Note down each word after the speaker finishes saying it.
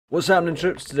What's happening,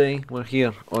 troops? Today we're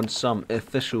here on some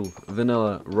official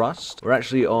vanilla Rust. We're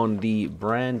actually on the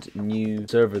brand new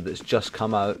server that's just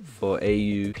come out for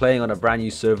AU. Playing on a brand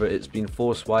new server, it's been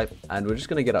force wiped, and we're just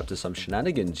going to get up to some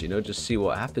shenanigans, you know, just see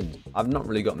what happens. I've not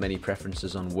really got many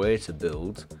preferences on where to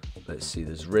build. Let's see,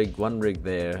 there's one rig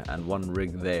there and one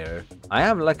rig there. I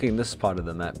am liking this part of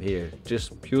the map here,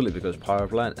 just purely because power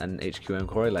plant and HQM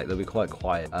quarry, like, they'll be quite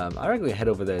quiet. I reckon we head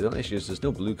over there. The only issue is there's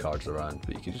no blue cards around,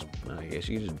 but you could just, I guess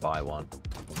you could just buy one.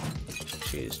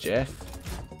 Cheers, Jeff.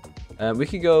 We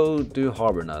could go do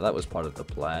harbor now. That was part of the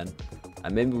plan.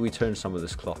 And maybe we turn some of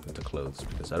this cloth into clothes,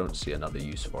 because I don't see another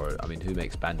use for it. I mean, who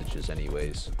makes bandages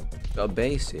anyways? Got a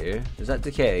base here. Is that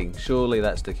decaying? Surely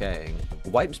that's decaying.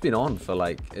 Wipe's been on for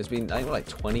like, it's been, I think, like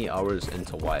 20 hours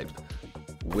into wipe.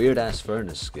 Weird ass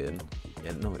furnace skin.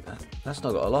 Yeah, no, that's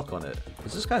not got a lock on it.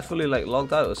 Is this guy fully like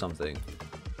logged out or something?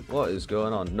 What is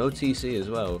going on? No TC as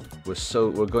well.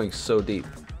 We're going so deep.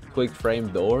 Twig frame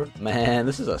door. Man,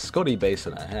 this is a scottE base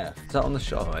and a half. Is that on the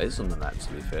shop? Oh, it is on the map,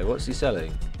 to be fair. What's he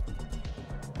selling?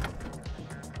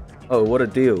 Oh, what a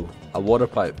deal. A water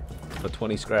pipe for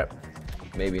 20 scrap.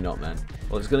 Maybe not, man.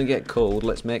 Well, it's gonna get cold.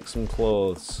 Let's make some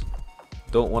clothes.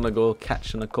 Don't want to go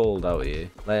catching a cold out here.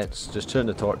 Let's just turn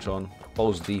the torch on.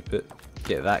 Balls deep it.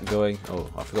 Get that going. Oh,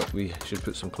 I forgot we should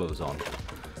put some clothes on.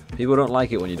 People don't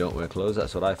like it when you don't wear clothes.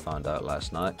 That's what I found out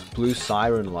last night. Blue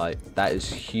siren light. That is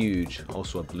huge.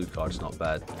 Also a blue card's not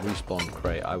bad. Respawn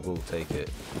crate. I will take it.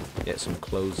 Get some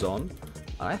clothes on.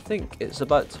 I think it's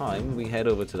about time we head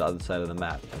over to the other side of the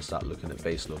map and start looking at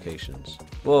base locations.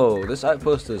 Whoa, this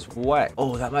outpost is whack.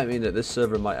 Oh, that might mean that this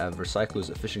server might have recyclers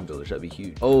at fishing village. That'd be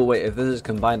huge. Oh wait, if this is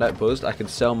combined outpost, I can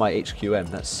sell my HQM.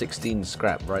 That's 16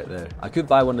 scrap right there. I could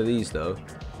buy one of these though.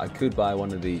 I could buy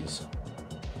one of these.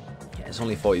 Yeah, it's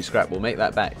only 40 scrap. We'll make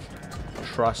that back.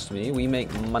 Trust me, we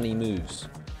make money moves.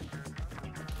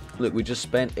 Look, we just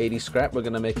spent 80 scrap. We're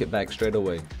gonna make it back straight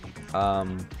away.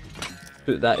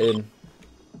 Put that in.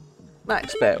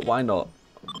 Max bet, why not?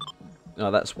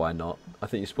 No, that's why not. I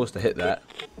think you're supposed to hit that.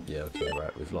 Yeah, okay,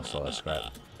 right, we've lost all our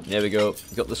scrap. There we go,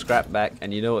 got the scrap back,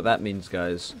 and you know what that means,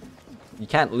 guys. You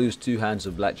can't lose 2 hands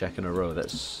of blackjack in a row.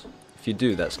 That's, if you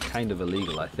do, that's kind of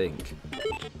illegal, I think.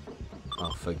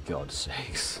 Oh, for God's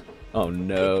sakes. Oh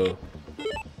no.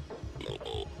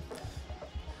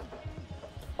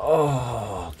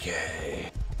 Oh,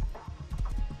 okay.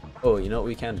 Oh, you know what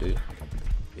we can do?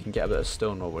 We can get a bit of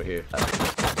stone while we're here.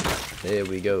 There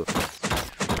we go.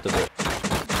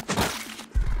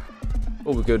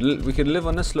 Oh, we could live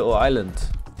on this little island.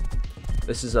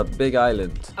 This is a big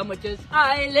island. I'm just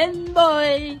island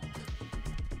boy.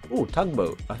 Oh,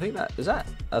 tugboat. I think is that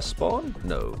a spawn?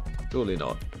 No, surely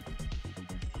not.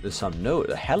 There's some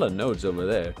hella nodes over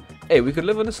there. Hey, we could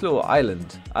live on this little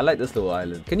island. I like this little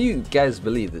island. Can you guys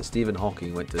believe that Stephen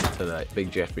Hawking went to that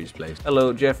Big Jeffrey's place?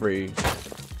 Hello, Jeffrey.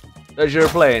 Does your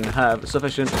plane have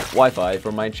sufficient Wi-Fi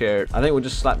for my chair? I think we'll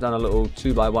just slap down a little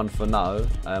 2x1 for now,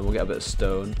 and we'll get a bit of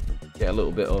stone, get a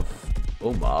little bit of,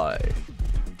 oh my,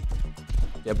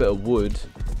 get a bit of wood.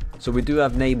 So we do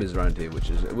have neighbors around here,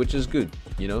 which is good,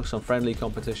 you know, some friendly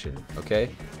competition, okay?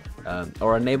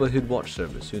 Or a neighborhood watch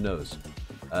service, who knows?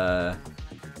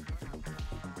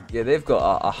 Yeah, they've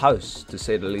got a house, to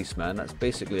say the least, man. That's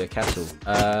basically a castle.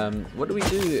 What do we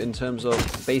do in terms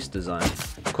of base design?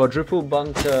 Quadruple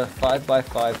bunker,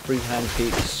 5x5, freehand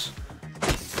peaks,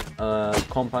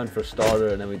 compound for starter,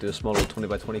 and then we do a small little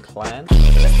 20x20 clan.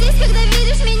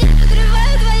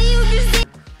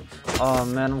 Oh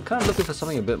man, I'm kind of looking for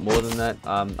something a bit more than that.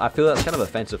 I feel that's kind of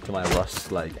offensive to my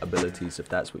Rust-like abilities, if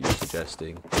that's what you're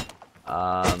suggesting.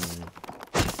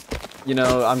 You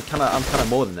know, I'm kind of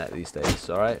more than that these days,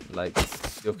 alright? Like,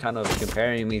 you're kind of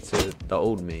comparing me to the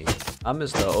old me. I'm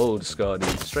Mr. Old scottE,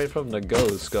 straight from the go,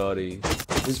 scottE.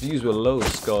 His views were low,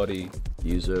 scottE.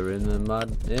 Views are in the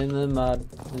mud,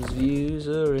 His views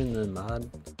are in the mud.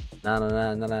 Na na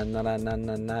na na na na na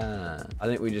na na. I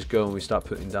think we just go and we start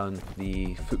putting down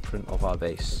the footprint of our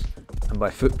base. And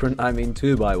by footprint, I mean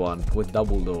 2x1 with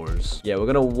double doors. Yeah, we're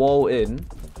gonna wall in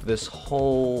this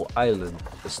whole island,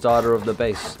 the starter of the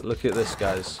base. Look at this,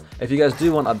 guys. If you guys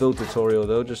do want a build tutorial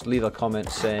though, just leave a comment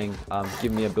saying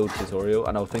give me a build tutorial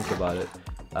and I'll think about it.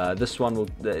 This one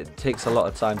it takes a lot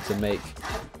of time to make,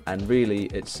 and really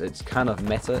it's kind of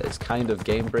meta, it's kind of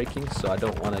game breaking, so I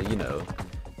don't want to, you know,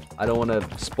 I don't want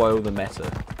to spoil the meta.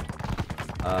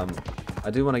 I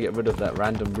do want to get rid of that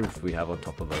random roof we have on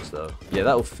top of us though. Yeah,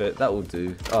 that'll fit, that will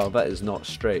do. Oh, that is not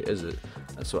straight, is it?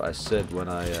 That's what I said when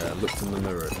I looked in the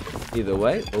mirror. Either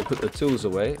way, we'll put the tools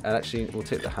away, and actually we'll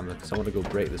take the hammer because I want to go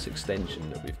break this extension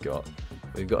that we've got.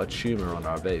 We've got a tumor on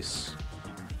our base.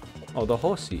 Oh, the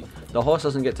horsey. The horse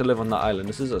doesn't get to live on the island.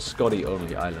 This is a scottE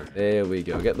only island. There we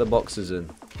go. Get the boxes in.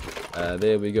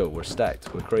 There we go. We're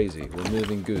stacked. We're crazy. We're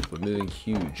moving good. We're moving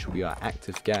huge. We are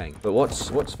active gang. But what's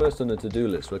first on the to-do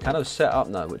list? We're kind of set up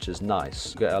now, which is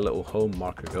nice. Get our little home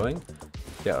marker going.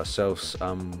 Get ourselves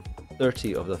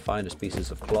 30 of the finest pieces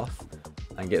of cloth.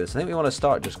 And get this. I think we want to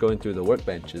start just going through the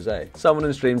workbenches, eh? Someone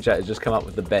in stream chat has just come up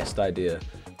with the best idea.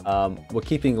 We're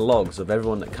keeping logs of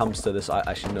everyone that comes to this.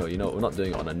 Actually, no, you know what? We're not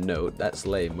doing it on a note. That's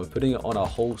lame. We're putting it on a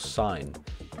whole sign.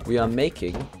 We are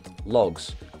making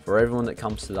logs for everyone that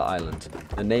comes to the island.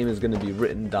 The name is going to be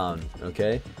written down,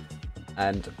 okay?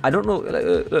 And I don't know,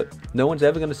 look, no one's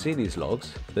ever going to see these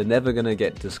logs. They're never going to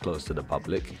get disclosed to the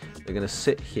public. They're going to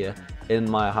sit here in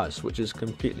my house, which is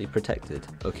completely protected,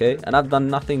 okay? And I've done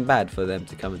nothing bad for them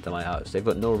to come into my house. They've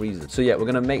got no reason. So yeah, we're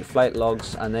going to make flight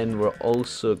logs, and then we're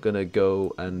also going to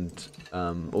go and,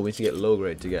 we need to get low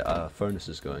grade to get our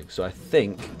furnaces going. So I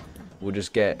think we'll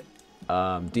just get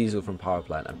diesel from power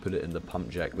plant and put it in the pump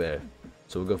jack there.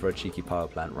 So we'll go for a cheeky power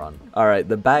plant run. Alright,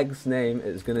 the bag's name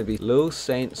is going to be Lil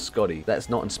Saint scottE. That's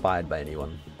not inspired by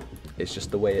anyone. It's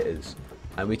just the way it is.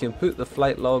 And we can put the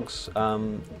flight logs,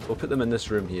 we'll put them in this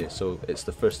room here, so it's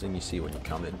the first thing you see when you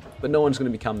come in. But no one's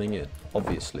going to be coming in,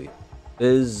 obviously.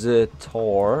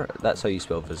 Visitor, that's how you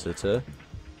spell visitor.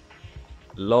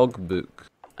 Logbook.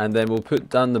 And then we'll put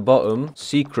down the bottom,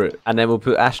 secret. And then we'll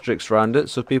put asterisks around it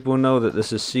so people know that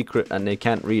this is secret and they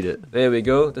can't read it. There we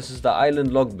go. This is the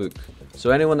island logbook.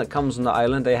 So anyone that comes on the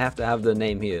island, they have to have their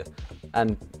name here.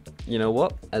 And you know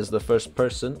what? As the first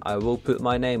person, I will put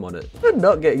my name on it.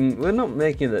 We're not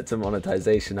making it to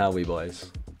monetization, are we,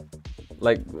 boys?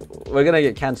 Like, we're gonna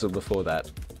get cancelled before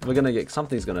that.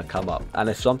 Something's gonna come up. And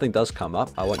if something does come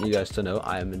up, I want you guys to know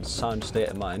I am in sound state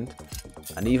of mind.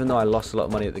 And even though I lost a lot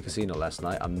of money at the casino last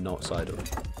night, I'm not sidle.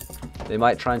 They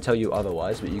might try and tell you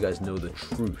otherwise, but you guys know the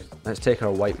truth. Let's take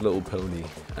our white little pony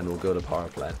and we'll go to power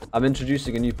plant. I'm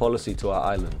introducing a new policy to our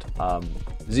island.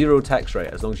 0 tax rate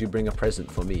as long as you bring a present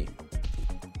for me.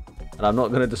 And I'm not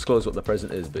going to disclose what the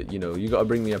present is, but you know, you got to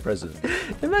bring me a present.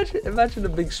 Imagine a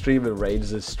big streamer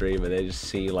raids this stream and they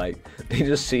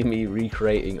just see me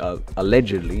recreating a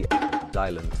allegedly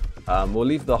island. We'll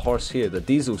leave the horse here. The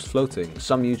diesel's floating.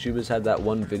 Some YouTubers had that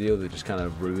one video that just kind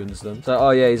of ruins them. So,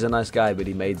 oh yeah, he's a nice guy, but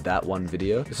he made that one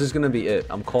video. This is going to be it.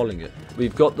 I'm calling it.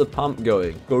 We've got the pump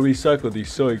going. Go recycle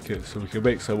these sewing kits so we can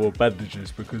make some more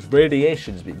bandages because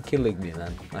radiation's been killing me,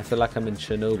 man. I feel like I'm in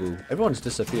Chernobyl. Everyone's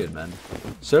disappeared, man.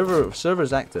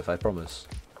 Server's active, I promise.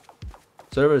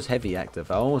 Server's heavy active.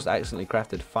 I almost accidentally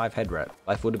crafted 5 head wrap.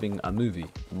 Life would have been a movie.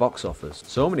 Box office.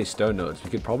 So many stone nodes. We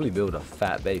could probably build a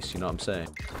fat base, you know what I'm saying?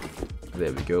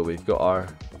 There we go. We've got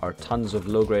our tons of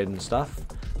low grade and stuff.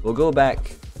 We'll go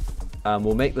back.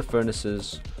 We'll make the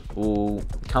furnaces. We'll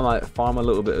come out, farm a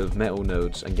little bit of metal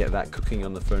nodes and get that cooking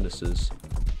on the furnaces.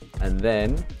 And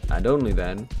then, and only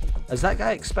then, has that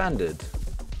guy expanded?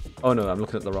 Oh no, I'm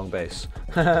looking at the wrong base.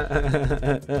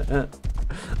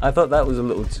 I thought that was a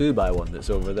little 2x1 that's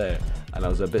over there, and I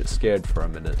was a bit scared for a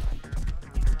minute.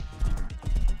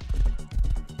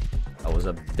 I was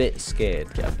a bit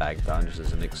scared. Get a bag down just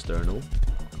as an external.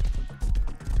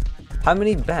 How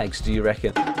many bags do you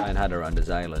reckon Ryan had around his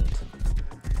island?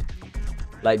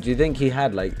 Like, do you think he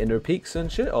had like inner peaks and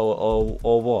shit,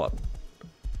 or what?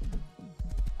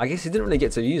 I guess he didn't really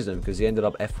get to use them because he ended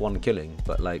up F1 killing,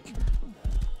 but like,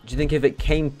 do you think if it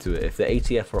came to it, if the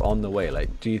ATF were on the way,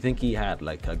 like, do you think he had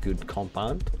like a good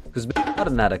compound? Because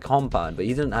Baden had a compound, but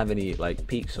he didn't have any like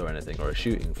peaks or anything, or a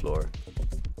shooting floor.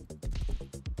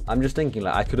 I'm just thinking,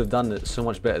 like, I could have done it so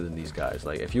much better than these guys.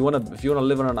 Like, if you wanna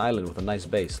live on an island with a nice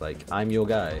base, like, I'm your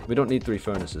guy. We don't need 3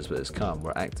 furnaces, but it's calm.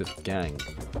 We're active gang,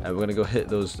 and we're gonna go hit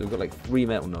those. We've got like 3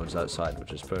 metal nodes outside,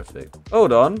 which is perfect.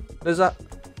 Hold on, there's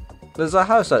a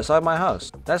house outside my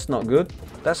house. That's not good.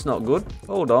 That's not good.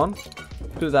 Hold on.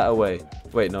 Put that away.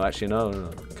 Wait, no, actually,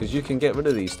 no. Because you can get rid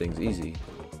of these things easy.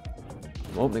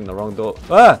 I'm opening the wrong door.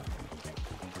 Ah!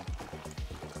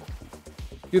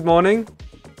 Good morning.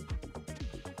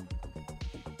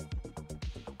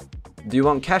 Do you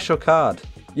want cash or card?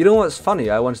 You know what's funny?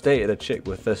 I once dated a chick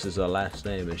with this as her last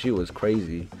name, and she was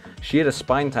crazy. She had a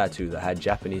spine tattoo that had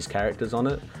Japanese characters on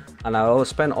it, and I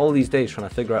spent all these days trying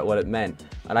to figure out what it meant.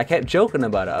 And I kept joking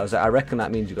about it. I was like, I reckon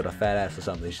that means you got a fat ass or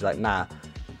something. She's like, nah.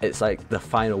 It's like the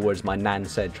final words my nan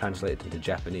said translated into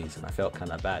Japanese, and I felt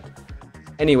kind of bad.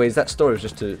 Anyways, that story was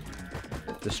just to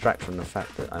distract from the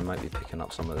fact that I might be picking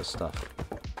up some of this stuff.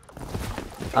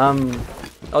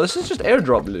 Oh, this is just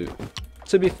airdrop loot.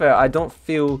 To be fair, I don't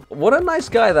feel... What a nice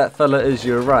guy that fella is,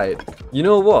 you're right. You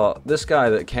know what? This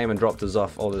guy that came and dropped us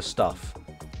off all this stuff.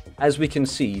 As we can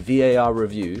see, VAR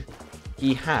review,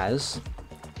 he has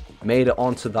made it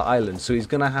onto the island, so he's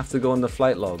gonna have to go on the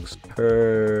flight logs.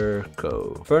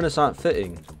 Perco. Furnace aren't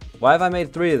fitting. Why have I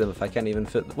made 3 of them if I can't even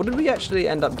fit them? What did we actually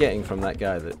end up getting from that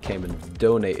guy that came and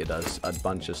donated us a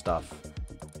bunch of stuff?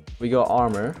 We got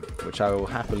armor, which I will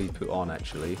happily put on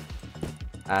actually.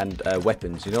 And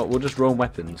weapons. You know what? We'll just roam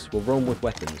weapons. We'll roam with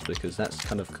weapons because that's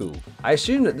kind of cool. I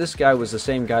assume that this guy was the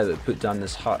same guy that put down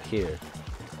this hut here.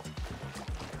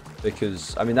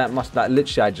 Because, I mean, that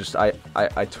literally,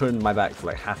 I turned my back for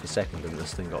like half a second and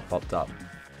this thing got popped up.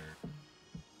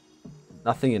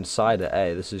 Nothing inside it,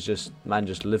 eh? This is just, man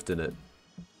just lived in it.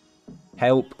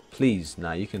 Help, please.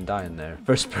 Nah, you can die in there.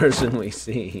 First person we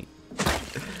see.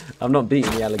 I'm not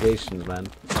beating the allegations, man.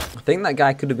 I think that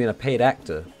guy could have been a paid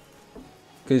actor.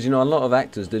 Because, you know, a lot of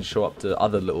actors did show up to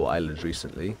other little islands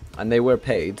recently. And they were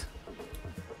paid.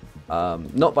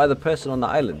 Not by the person on the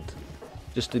island.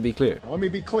 Just to be clear. Let me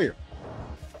be clear.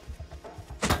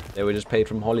 They were just paid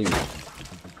from Hollywood.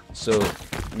 So,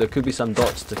 there could be some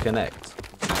dots to connect.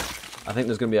 I think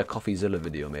there's going to be a CoffeeZilla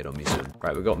video made on me soon.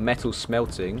 Right, we've got metal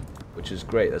smelting, which is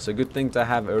great. That's a good thing to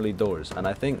have early doors. And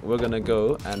I think we're going to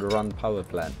go and run power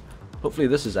plant. Hopefully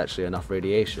this is actually enough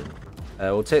radiation.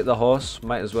 We'll take the horse,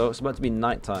 might as well. It's about to be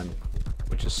nighttime,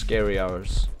 which is scary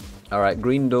hours. Alright,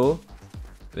 green door.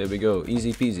 There we go.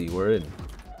 Easy peasy, we're in.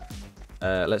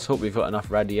 Let's hope we've got enough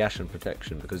radiation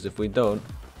protection, because if we don't,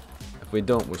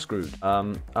 we're screwed.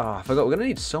 I forgot, we're gonna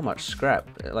need so much scrap.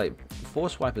 Like,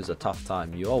 force wipe is a tough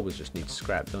time. You always just need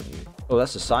scrap, don't you? Oh,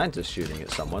 that's a scientist shooting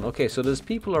at someone. Okay, so there's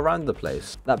people around the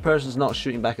place. That person's not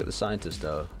shooting back at the scientist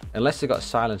though. Unless they got a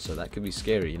silencer, that could be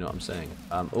scary, you know what I'm saying?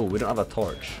 Oh, we don't have a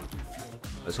torch.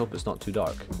 Let's hope it's not too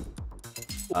dark.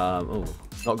 Oh,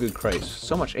 not good crates.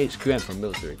 So much HQM from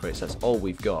military crates, that's all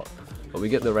we've got. But we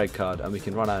get the red card and we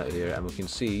can run out of here and we can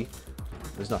see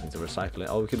there's nothing to recycle it.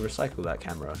 Oh, we can recycle that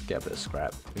camera, get a bit of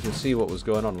scrap. We can see what was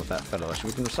going on with that fellow. Actually,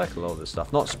 we can recycle all this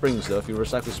stuff. Not springs though. If you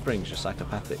recycle springs, you're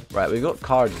psychopathic. Right, we've got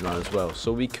cards now as well,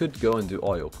 so we could go and do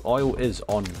oil. Oil is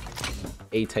on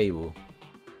a table.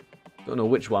 Don't know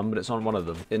which one, but it's on one of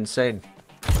them. Insane.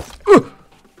 Ooh!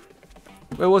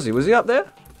 Where was he? Was he up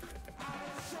there?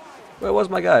 Where was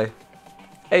my guy?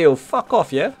 Hey, yo, fuck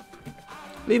off, yeah?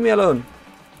 Leave me alone.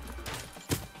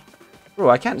 Bro,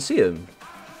 I can't see him.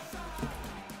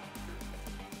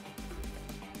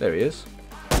 There he is.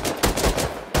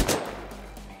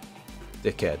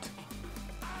 Dickhead.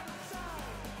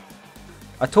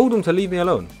 I told him to leave me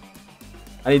alone.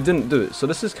 And he didn't do it, so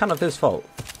this is kind of his fault.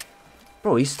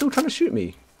 Bro, he's still trying to shoot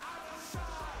me.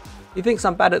 He thinks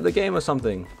I'm bad at the game or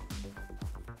something.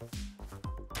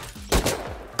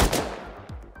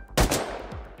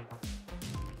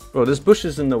 Bro, this bush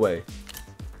is in the way.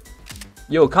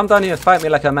 Yo, come down here and fight me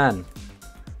like a man.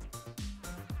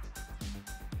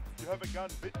 You have a gun,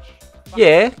 bitch.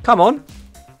 Yeah, come on.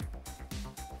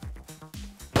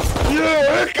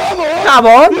 Yeah, come on! Come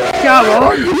on! Yeah, come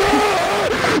on!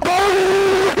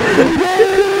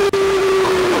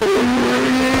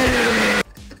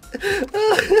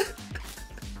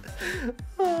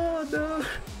 Oh no.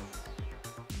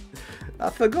 I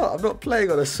forgot, I'm not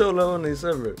playing on a solo only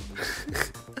server.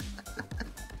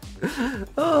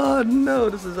 Oh no,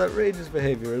 this is outrageous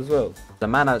behavior as well. The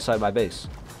man outside my base.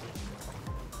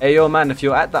 Hey yo man, if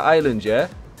you're at the island, yeah?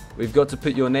 We've got to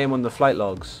put your name on the flight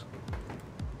logs.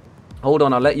 Hold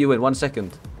on, I'll let you in, 1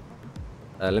 second.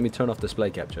 Let me turn off display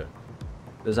capture.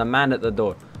 There's a man at the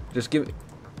door. Just give...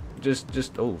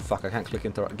 oh fuck, I can't click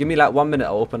into... Give me like 1 minute,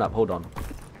 I'll open up, hold on.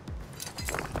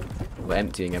 We're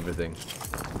emptying everything.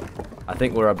 I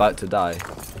think we're about to die.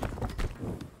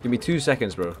 Give me 2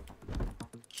 seconds, bro.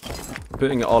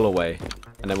 Putting it all away.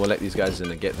 And then we'll let these guys in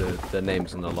and get their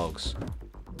names on the logs.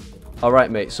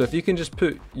 Alright mate, so if you can just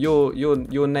put your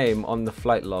name on the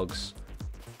flight logs.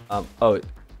 Oh,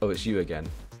 it's you again.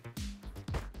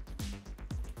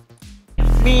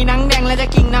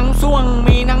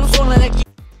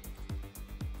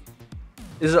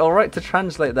 Is it alright to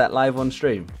translate that live on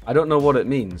stream? I don't know what it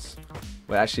means.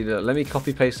 Wait, actually, let me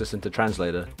copy paste this into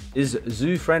translator. Is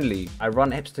zoo friendly? I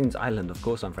run Epstein's Island. Of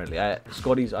course I'm friendly.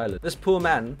 scottE's Island. This poor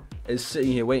man is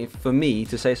sitting here waiting for me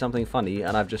to say something funny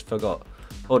and I've just forgot.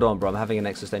 Hold on, bro. I'm having an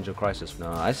existential crisis. No,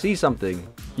 I see something.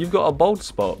 You've got a bold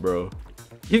spot, bro.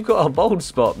 You've got a bold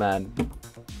spot, man.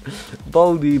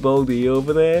 Boldy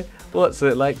over there. What's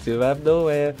it like to have no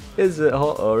hair? Is it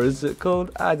hot or is it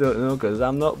cold? I don't know, because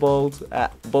I'm not bald.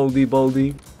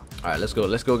 Boldy. Alright, let's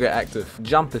go get active.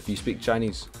 Jump if you speak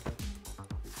Chinese.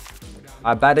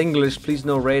 I bad English, please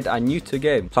no raid. I'm new to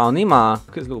game. Look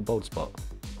at his little bold spot.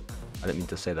 I didn't mean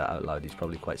to say that out loud. He's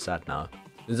probably quite sad now.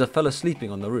 There's a fella sleeping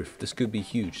on the roof. This could be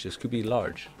huge. This could be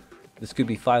large. This could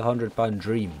be 500-pound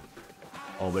dream.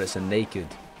 Oh, but it's a naked.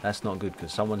 That's not good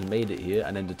because someone's made it here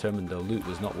and then determined the loot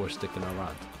was not worth sticking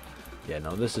around. Yeah,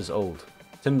 no, this is old.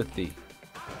 Timothy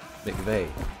McVeigh.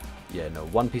 Yeah, no,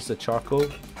 one piece of charcoal,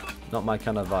 not my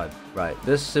kind of vibe. Right,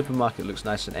 this supermarket looks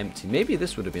nice and empty. Maybe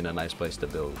this would have been a nice place to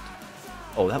build.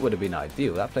 Oh, that would have been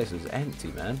ideal. That place is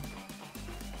empty, man.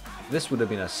 This would have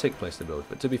been a sick place to build,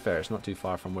 but to be fair, it's not too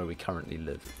far from where we currently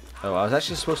live. Oh, I was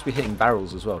actually supposed to be hitting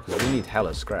barrels as well, because we need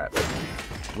hella scrap.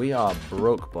 We are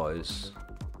broke, boys.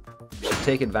 We should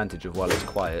take advantage of while it's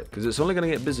quiet, because it's only going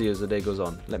to get busier as the day goes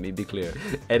on. Let me be clear.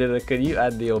 Editor, can you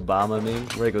add the Obama meme?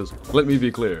 Where he goes, let me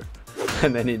be clear.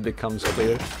 And then it becomes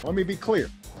clear. Let me be clear.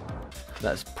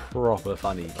 That's proper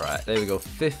funny. Right, there we go.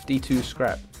 52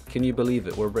 scrap. Can you believe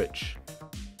it? We're rich.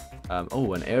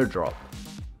 Oh, an airdrop.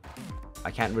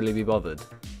 I can't really be bothered.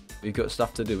 We've got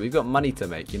stuff to do. We've got money to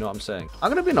make, you know what I'm saying?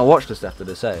 I'm going to be on a watch list after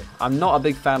this, eh? I'm not a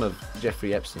big fan of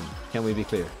Jeffrey Epstein. Can we be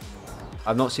clear?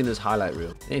 I've not seen his highlight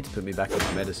reel. They need to put me back on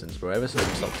my medicines, bro. Ever since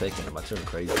I stopped taking them, I turn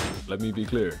crazy. Let me be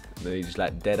clear. And then he just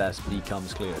like dead ass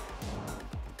becomes clear.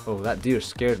 Oh, that deer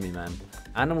scared me, man.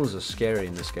 Animals are scary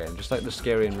in this game, just like they're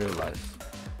scary in real life.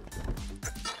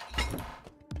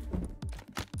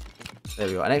 There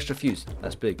we go. An extra fuse.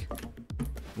 That's big.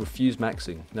 We're fuse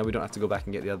maxing. Now we don't have to go back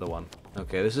and get the other one.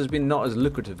 Okay, this has been not as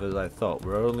lucrative as I thought.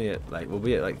 We're only at like, we'll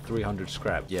be at like 300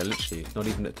 scrap. Yeah, literally, not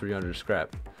even at 300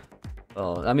 scrap.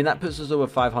 Oh, I mean, that puts us over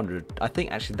 500. I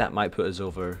think actually that might put us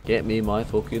over. Get me my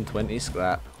fucking 20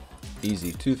 scrap.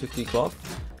 Easy. 250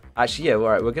 cloth. Actually, yeah,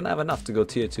 alright, we're gonna have enough to go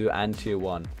tier 2 and tier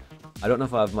 1. I don't know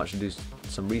if I have much to do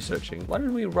some researching. Why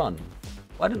didn't we run?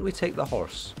 Why didn't we take the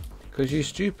horse? Because you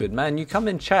stupid, man. You come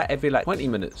in chat every like 20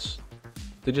 minutes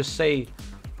to just say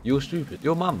you're stupid.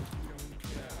 Your mum.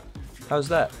 How's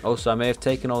that? Also, I may have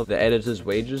taken all the editor's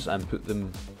wages and put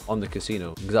them on the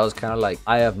casino. Because I was kind of like,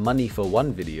 I have money for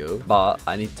one video, but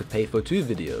I need to pay for 2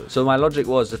 videos. So my logic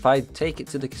was, if I take it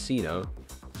to the casino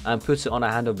and put it on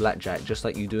a hand of blackjack, just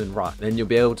like you do in Rock, then you'll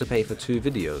be able to pay for 2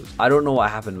 videos. I don't know what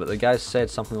happened, but the guy said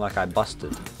something like I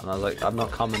busted. And I was like, I've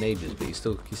not come in ages, but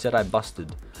he said I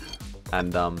busted.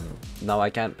 And now I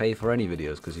can't pay for any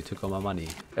videos because he took all my money.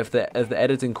 If the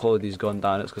editing quality's gone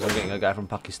down, it's because I'm getting a guy from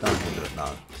Pakistan to do it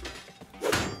now.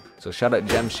 So shout out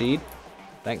Jamsheed.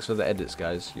 Thanks for the edits,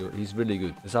 guys. He's really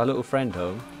good. Is our little friend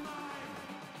home?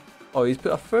 Oh, he's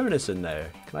put a furnace in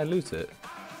there. Can I loot it?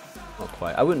 Not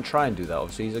quite. I wouldn't try and do that,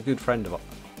 obviously. He's a good friend of...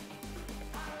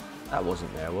 That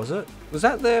wasn't there, was it? Was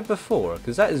that there before?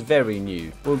 Because that is very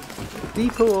new. We'll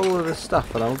depot all of this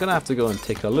stuff, and I'm going to have to go and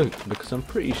take a look, because I'm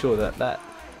pretty sure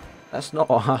that's not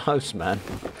our house, man.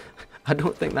 I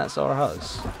don't think that's our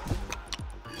house.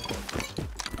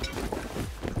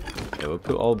 Yeah, we'll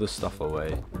put all this stuff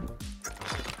away.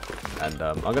 And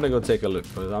I'm going to go take a look,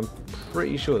 because I'm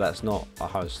pretty sure that's not a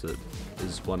house that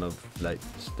is one of, like,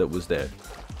 that was there.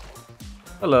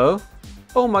 Hello?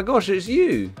 Oh my gosh, it's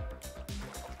you!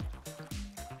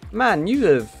 Man,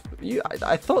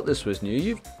 I thought this was new.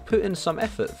 You've put in some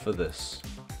effort for this.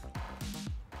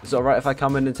 Is it alright if I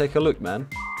come in and take a look, man?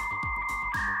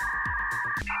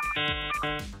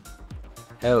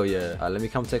 Hell yeah. Let me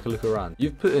come take a look around.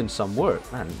 You've put in some work.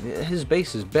 Man, his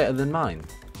base is better than mine.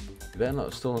 You better not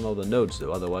have stolen all the nodes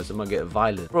though, otherwise I might get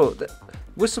violent. Bro,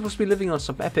 we're supposed to be living on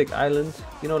some epic island.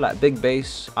 You know, like big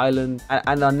base, island.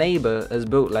 And our neighbor has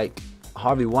built like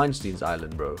Harvey Weinstein's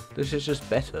island, bro. This is just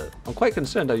better. I'm quite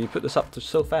concerned how you put this up to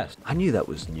so fast. I knew that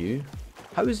was new.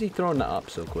 How is he throwing that up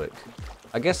so quick?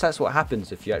 I guess that's what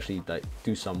happens if you actually like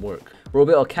do some work. Bro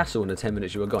built a castle in the 10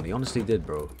 minutes you were gone. He honestly did,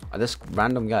 bro. This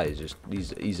random guy is just,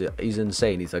 he's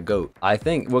insane. He's a goat. I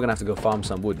think we're gonna have to go farm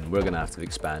some wood and we're gonna have to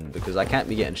expand because I can't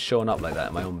be getting shown up like that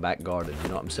in my own back garden. You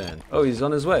know what I'm saying? Oh, he's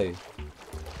on his way.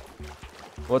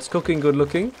 What's cooking good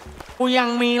looking?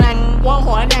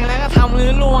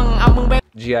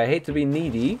 Gee, I hate to be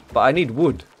needy, but I need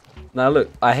wood. Now look,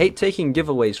 I hate taking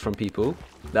giveaways from people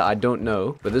that I don't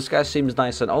know, but this guy seems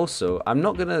nice, and also, I'm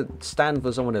not gonna stand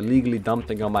for someone illegally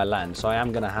dumping on my land, so I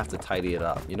am gonna have to tidy it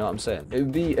up, you know what I'm saying? It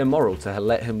would be immoral to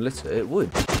let him litter, it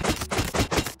would.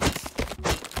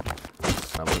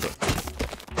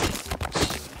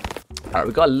 Alright,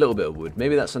 we got a little bit of wood.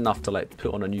 Maybe that's enough to like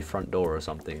put on a new front door or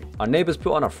something. Our neighbor's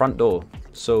put on a front door,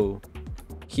 so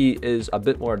he is a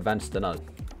bit more advanced than us.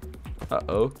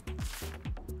 Uh-oh.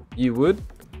 You would?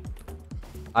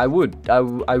 I would. I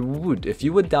would. If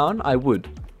you were down, I would.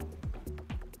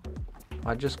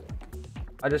 I just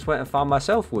went and found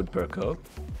myself wood, Perko.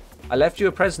 I left you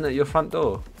a present at your front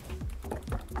door.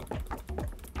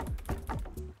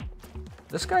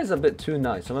 This guy's a bit too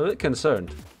nice. I'm a bit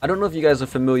concerned. I don't know if you guys are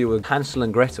familiar with Hansel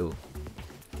and Gretel.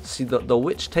 See, the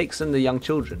witch takes in the young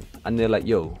children, and they're like,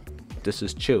 yo, this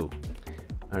is chill.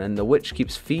 And then the witch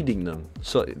keeps feeding them.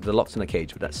 So they're locked in a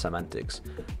cage, but that's semantics.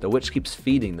 The witch keeps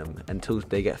feeding them until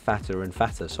they get fatter and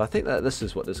fatter. So I think that this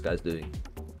is what this guy's doing.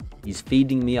 He's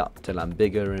feeding me up till I'm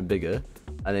bigger and bigger,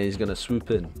 and then he's gonna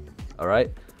swoop in.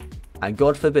 Alright? And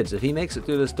God forbids, if he makes it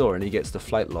through this door and he gets the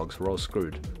flight logs, we're all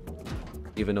screwed.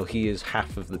 Even though he is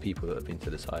half of the people that have been to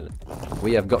this island.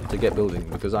 We have got to get building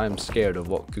because I am scared of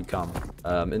what could come.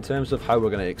 In terms of how we're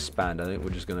going to expand, I think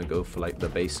we're just going to go for like the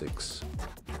basics.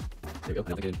 There we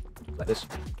go, like this,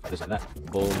 like that,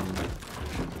 boom.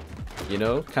 You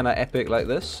know, kind of epic like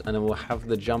this, and then we'll have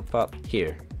the jump up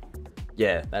here.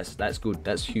 Yeah, that's good,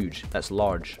 that's huge, that's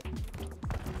large.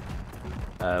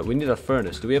 We need a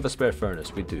furnace. Do we have a spare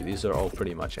furnace? We do. These are all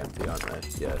pretty much empty, aren't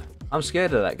they? Yeah. I'm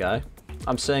scared of that guy.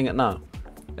 I'm saying it now.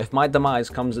 If my demise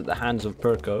comes at the hands of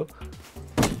Perko,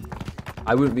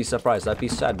 I wouldn't be surprised. I'd be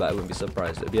sad, but I wouldn't be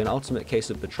surprised. It'd be an ultimate case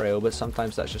of betrayal, but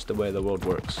sometimes that's just the way the world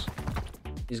works.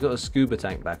 He's got a scuba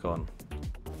tank back on.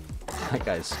 That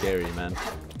guy's scary, man.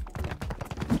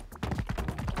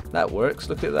 That works.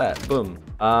 Look at that. Boom.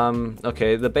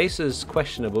 Okay, the base is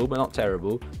questionable, but not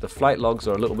terrible. The flight logs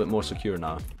are a little bit more secure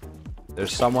now.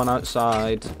 There's someone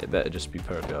outside. It better just be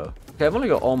Perko. Okay, I've only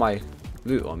got all my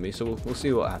loot on me, so we'll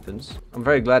see what happens. I'm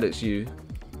very glad it's you.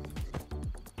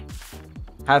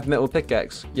 Have metal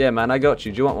pickaxe. Yeah, man, I got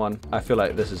you. Do you want one? I feel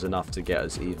like this is enough to get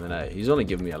us even out. He's only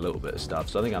giving me a little bit of stuff,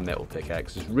 so I think a metal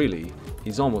pickaxe is really...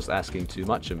 He's almost asking too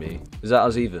much of me. Is that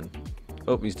us even?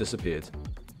 Oh, he's disappeared.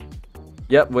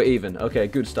 Yep, we're even. Okay,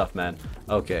 good stuff, man.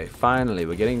 Okay, finally,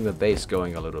 we're getting the base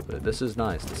going a little bit. This is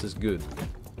nice. This is good.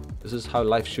 This is how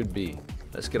life should be.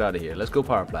 Let's get out of here. Let's go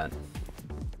power plant.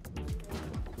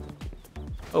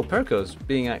 Oh, Perko's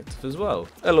being active as well.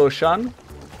 Hello, Shan.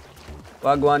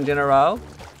 Wagwan General.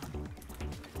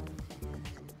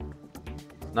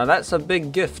 Now that's a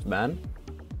big gift, man.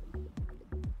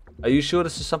 Are you sure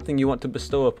this is something you want to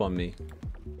bestow upon me?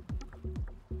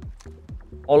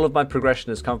 All of my progression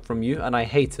has come from you, and I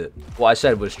hate it. What I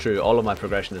said was true. All of my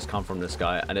progression has come from this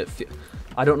guy, and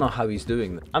I don't know how he's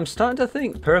doing that. I'm starting to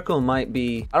think Perko might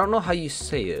be... I don't know how you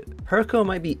say it. Perko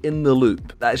might be in the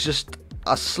loop. That's just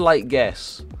a slight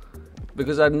guess.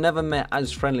 Because I've never met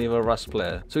as friendly of a Rust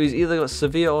player. So he's either got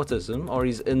severe autism, or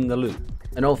he's in the loop.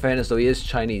 In all fairness though, he is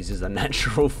Chinese. He's a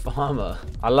natural farmer.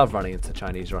 I love running into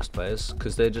Chinese Rust players,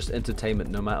 because they're just entertainment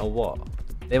no matter what.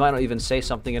 They might not even say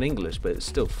something in English, but it's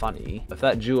still funny. If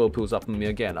that duo pulls up on me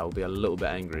again, I'll be a little bit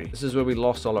angry. This is where we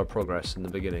lost all our progress in the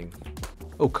beginning.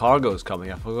 Oh, cargo's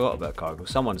coming. I forgot about cargo.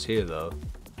 Someone's here, though.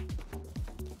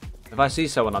 If I see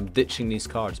someone, I'm ditching these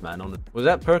cards, man. Was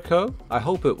that Perko? I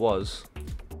hope it was.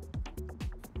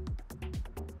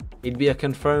 He'd be a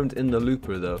confirmed in the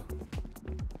looper, though.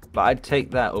 But I'd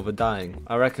take that over dying.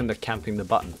 I reckon they're camping the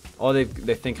button. Or they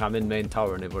think I'm in main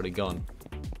tower and they've already gone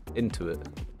into it.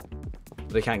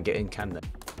 They can't get in, can they?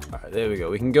 Alright, there we go.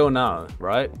 We can go now,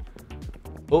 right?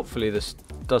 Hopefully this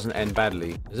doesn't end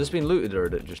badly. Has this been looted, or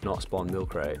did it just not spawn milk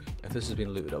crate? If this has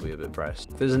been looted, I'll be a bit pressed.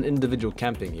 If there's an individual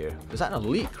camping here. Is that an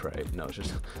elite crate? No, it's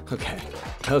just... Okay.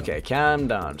 Okay, calm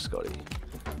down, Scotty.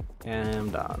 Calm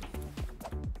down.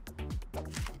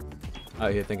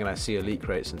 Out here thinking I see elite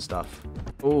crates and stuff.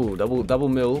 Oh, double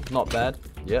mill. Not bad.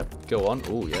 Yep, go on.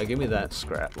 Oh, yeah, give me that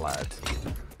scrap, lad.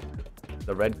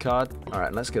 The red card.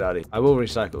 Alright, let's get out of here. I will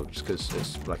recycle just because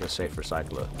it's like a safe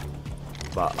recycler.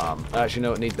 But I actually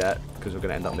don't need that because we're going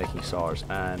to end up making SARS.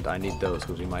 And I need those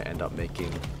because we might end up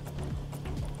making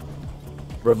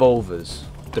revolvers,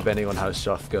 depending on how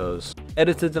stuff goes.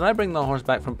 Editor, did I bring the horse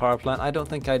back from power plant? I don't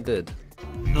think I did.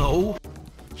 No.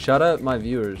 Shout out my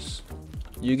viewers.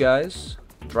 You guys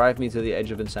drive me to the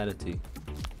edge of insanity.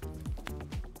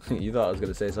 You thought I was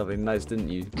going to say something nice, didn't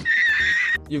you?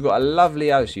 You've got a lovely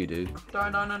house, you do. No,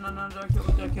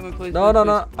 don't kill me, please.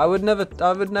 No. I would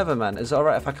never, man. Is it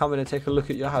alright if I come in and take a look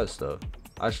at your house, though?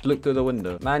 I just look through the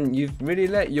window. Man, you've really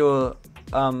let your,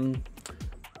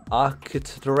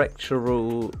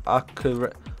 architectural,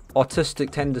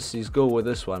 autistic tendencies go with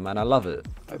this one, man. I love it.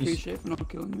 I appreciate it for not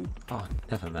killing me. Oh,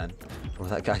 never, man. Well,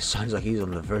 that guy sounds like he's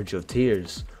on the verge of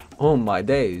tears. Oh my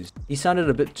days. He sounded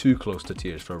a bit too close to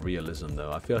tears for realism,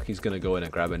 though. I feel like he's gonna go in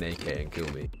and grab an AK and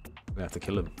kill me. We have to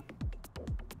kill him.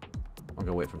 I'm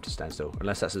gonna wait for him to stand still,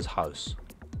 unless that's his house.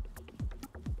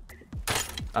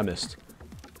 I missed.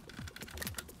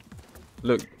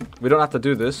 Look, we don't have to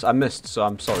do this. I missed, so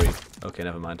I'm sorry. Okay,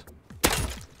 never mind.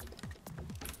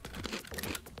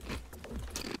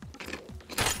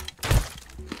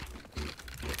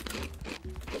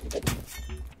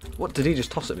 What did he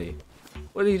just toss at me?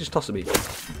 What did he just toss at me?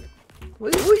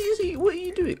 What is he? What are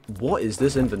you doing? What is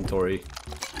this inventory?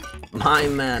 My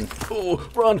man. Oh,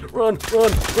 run.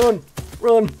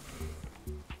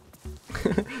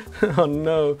 Oh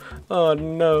no, oh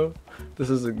no. This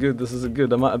isn't good, this isn't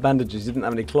good. I'm out of bandages, you didn't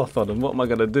have any cloth on them. What am I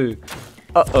gonna do?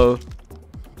 Uh-oh.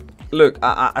 Look,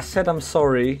 I said I'm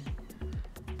sorry.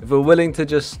 If you're willing to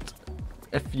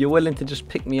just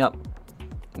pick me up,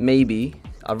 maybe.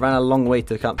 I ran a long way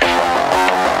to come.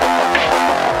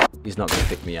 He's not gonna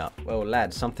pick me up. Well,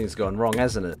 lad, something's gone wrong,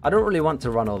 hasn't it? I don't really want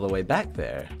to run all the way back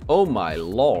there. Oh my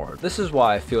lord. This is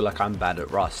why I feel like I'm bad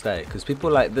at Rust, eh? Because people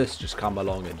like this just come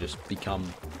along and just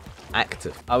become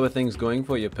active. How are things going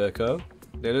for you, Perko?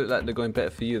 They look like they're going better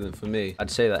for you than for me.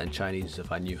 I'd say that in Chinese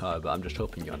if I knew how, but I'm just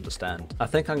hoping you understand. I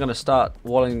think I'm gonna start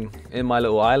walling in my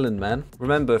little island, man.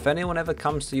 Remember, if anyone ever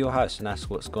comes to your house and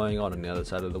asks what's going on the other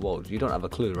side of the wall, you don't have a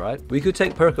clue, right? We could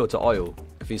take Perko to oil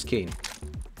if he's keen.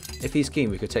 If he's keen,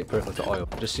 we could take Perko to oil.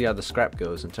 Just see how the scrap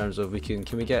goes in terms of we could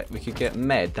get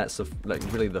med. That's like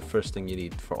really the first thing you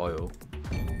need for oil.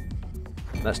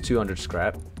 That's 200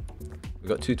 scrap. We've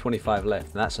got 225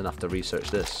 left, and that's enough to research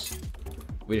this.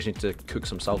 We just need to cook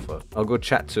some sulfur. I'll go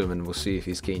chat to him and we'll see if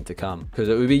he's keen to come. Because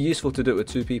it would be useful to do it with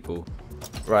 2 people.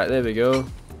 Right, there we go.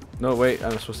 No, wait,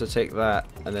 I'm supposed to take that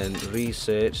and then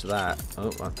research that.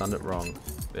 Oh, I've done it wrong.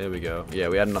 There we go. Yeah,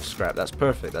 we had enough scrap. That's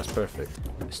perfect, that's perfect.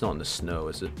 It's not in the snow,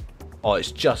 is it? Oh,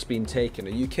 it's just been taken.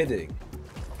 Are you kidding?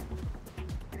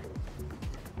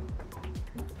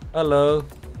 Hello.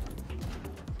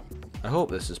 I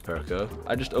hope this is Perko.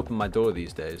 I just opened my door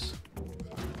these days.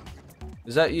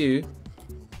 Is that you?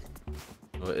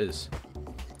 Oh, it is.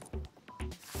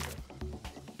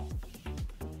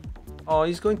 Oh,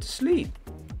 he's going to sleep.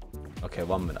 Okay,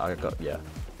 1 minute. Yeah.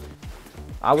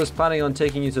 I was planning on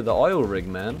taking you to the oil rig,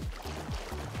 man.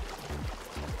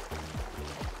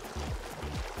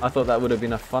 I thought that would have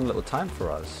been a fun little time for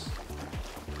us.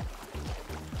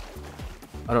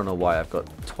 I don't know why I've got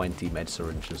 20 med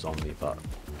syringes on me, but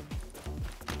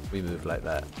we move like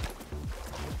that.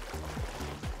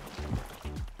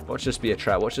 Watch this be a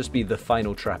trap. Watch this be the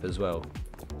final trap as well.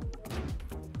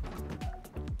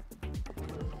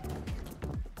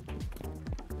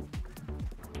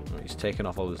 Oh, he's taken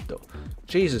off all his dough.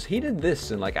 Jesus, he did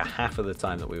this in like a half of the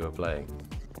time that we were playing.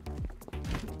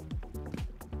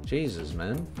 Jesus,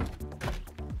 man.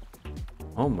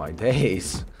 Oh my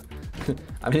days.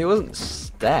 I mean, he wasn't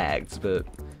stacked, but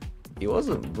he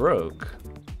wasn't broke.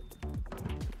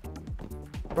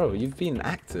 Bro, you've been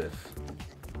active.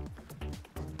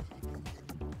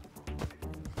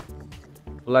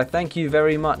 Well, I thank you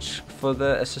very much for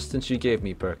the assistance you gave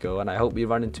me, Perko, and I hope we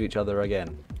run into each other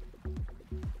again.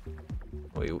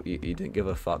 Well, he didn't give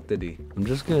a fuck, did he? I'm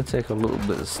just gonna take a little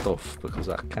bit of stuff because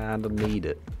I kinda need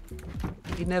it.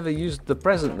 He never used the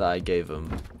present that I gave him.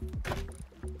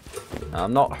 Now,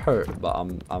 I'm not hurt, but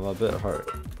I'm a bit hurt.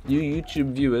 You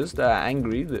YouTube viewers that are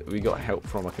angry that we got help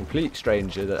from a complete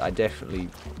stranger that I definitely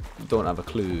don't have a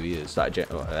clue who he is.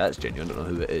 That's genuine, I don't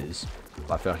know who it is.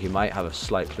 But I feel like he might have a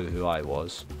slight clue who I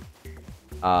was.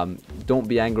 Don't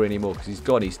be angry anymore because he's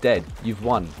gone, he's dead. You've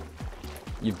won.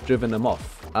 You've driven him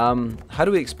off. How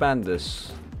do we expand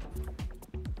this?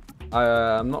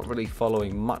 I'm not really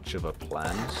following much of a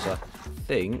plan, so I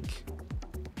think...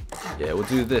 Yeah, we'll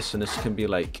do this, and this can be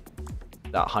like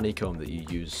that honeycomb that you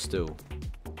use still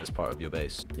as part of your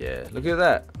base. Yeah, look at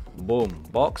that. Boom.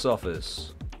 Box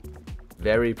office.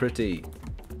 Very pretty.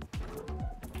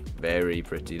 Very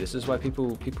pretty. This is why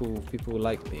people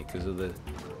like me, because of the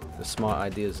smart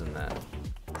ideas in that.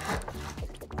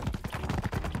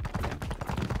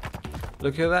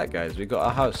 Look at that, guys. We got a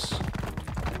house.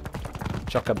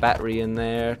 Chuck a battery in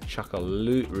there. Chuck a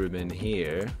loot room in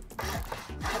here.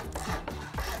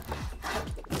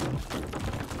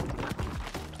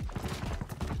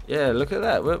 Yeah, look at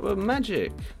that. We're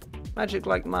magic. Magic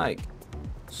like Mike.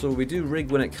 So we do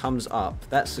rig when it comes up.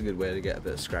 That's a good way to get a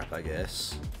bit of scrap, I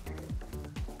guess.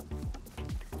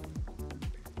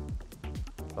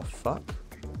 The fuck?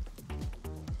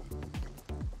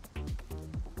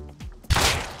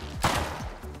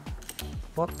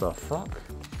 What the fuck?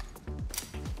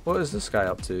 What is this guy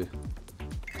up to?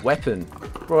 Weapon.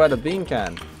 Bro had a bean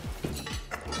can.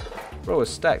 Bro was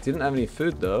stacked. He didn't have any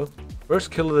food though.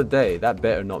 First kill of the day. That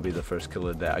better not be the first kill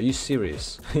of the day. Are you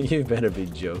serious? You better be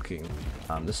joking.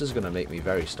 This is going to make me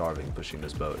very starving pushing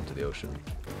this boat into the ocean.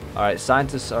 Alright,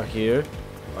 scientists are here.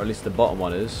 Or at least the bottom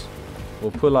one is.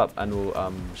 We'll pull up and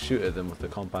we'll shoot at them with the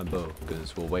compound bow.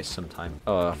 Because we'll waste some time.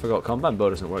 Oh, I forgot. Compound bow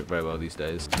doesn't work very well these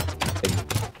days.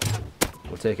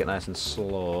 We'll take it nice and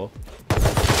slow.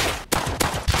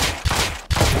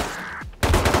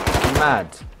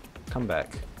 Mad. Come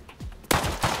back.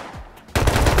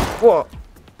 What?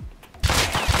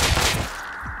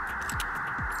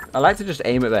 I like to just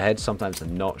aim at their head sometimes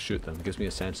and not shoot them. It gives me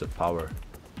a sense of power.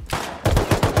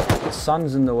 The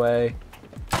sun's in the way.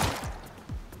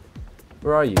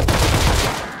 Where are you?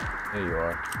 There you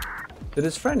are. Did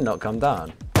his friend not come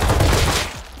down?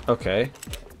 Okay.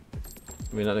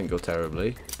 I mean, that didn't go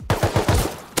terribly.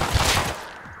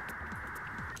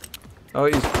 Oh,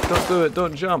 he's... Don't do it,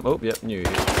 don't jump. Oh, yep, knew you.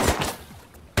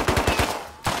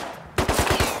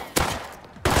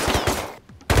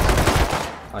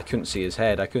 I couldn't see his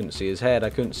head, I couldn't see his head, I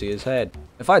couldn't see his head.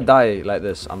 If I die like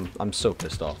this, I'm so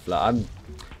pissed off. Like,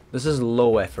 this is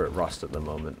low effort Rust at the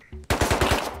moment.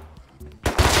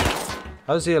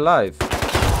 How's he alive?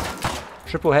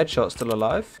 Triple headshot still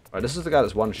alive? Right, this is the guy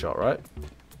that's one shot, right?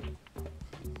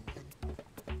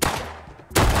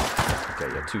 Okay,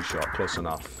 yeah, two shot, close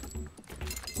enough.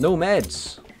 No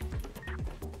meds!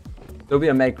 There'll be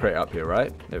a med crate up here,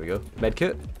 right? There we go. Med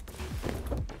kit?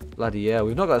 Bloody hell,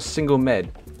 we've not got a single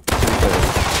med.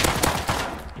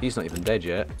 He's not even dead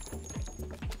yet.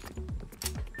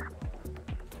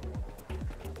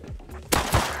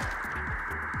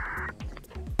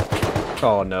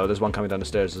 Oh no, there's one coming down the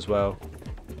stairs as well.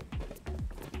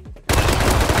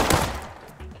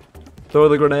 Throw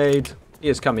the grenade. He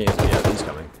is coming, isn't he? Yeah, he's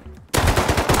coming.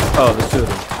 Oh, there's two of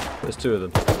them. There's two of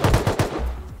them.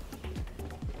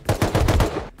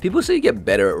 People say you get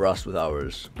better at Rust with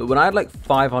hours, but when I had like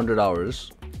 500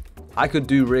 hours, I could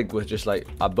do rig with just like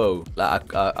a bow,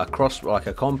 like a cross, like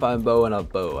a compound bow and a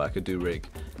bow. I could do rig.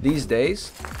 These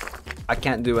days, I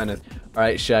can't do anything. All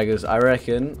right, Shaggers, I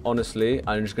reckon, honestly,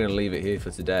 I'm just gonna leave it here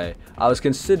for today. I was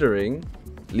considering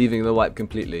leaving the wipe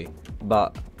completely,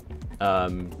 but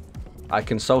I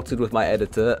consulted with my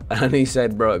editor and he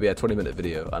said, bro, it'd be a 20-minute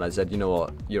video. And I said, you know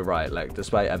what, you're right. Like,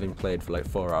 despite having played for like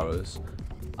 4 hours,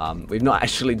 we've not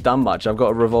actually done much. I've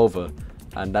got a revolver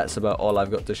and that's about all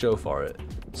I've got to show for it.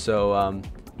 So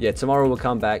yeah, tomorrow we'll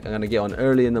come back. I'm gonna get on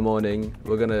early in the morning.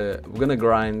 We're gonna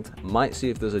grind. Might see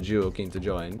if there's a duo keen to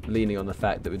join, leaning on the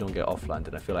fact that we don't get offline.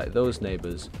 And I feel like those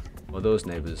neighbors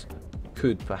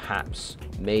could perhaps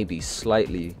maybe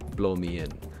slightly blow me in.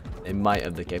 They might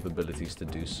have the capabilities to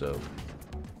do so.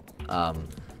 But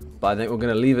I think we're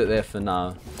gonna leave it there for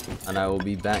now, and I will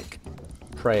be back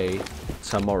pray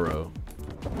tomorrow.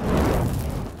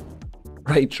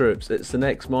 Right, troops, it's the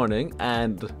next morning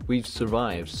and we've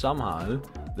survived. Somehow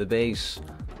the base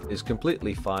is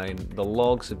completely fine, the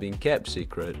logs have been kept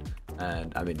secret,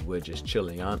 and I mean, we're just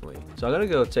chilling, aren't we? So I'm gonna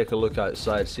go take a look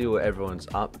outside, see what everyone's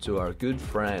up to. Our good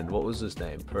friend, what was his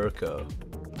name? Perko.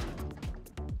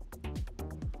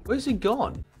 Where's he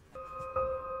gone?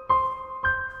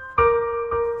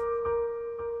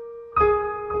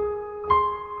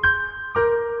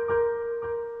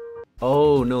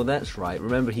 Oh, no, that's right.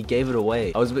 Remember, he gave it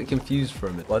away. I was a bit confused for a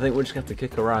minute. Well, I think we're just going to have to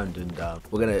kick around and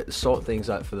we're going to sort things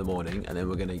out for the morning, and then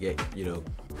we're going to get, you know,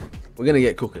 we're going to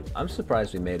get cooking. I'm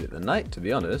surprised we made it the night, to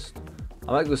be honest.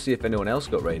 I might go see if anyone else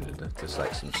got raided. Just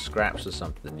like some scraps or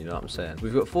something, you know what I'm saying?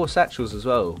 We've got 4 satchels as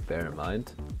well, bear in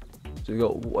mind. So we've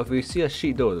got, if we see a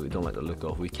sheet door that we don't like the look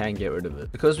of, we can get rid of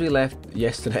it. Because we left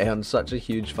yesterday on such a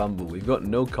huge fumble, we've got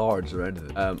no cards or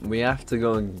anything. We have to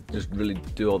go and just really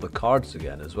do all the cards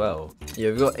again as well. Yeah,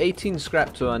 we've got 18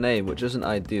 scrap to our name, which isn't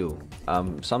ideal.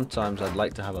 Sometimes I'd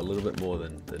like to have a little bit more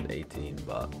than 18,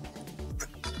 but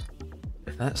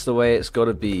if that's the way it's got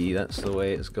to be, that's the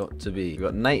way it's got to be. We've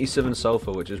got 97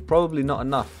 sulfur, which is probably not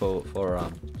enough for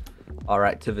our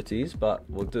activities, but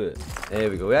we'll do it. There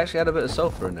we go. We actually had a bit of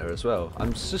sulfur in there as well.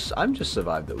 I'm just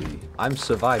survived that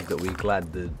we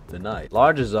glad the night.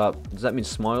 Large is up. Does that mean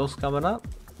Smile's coming up?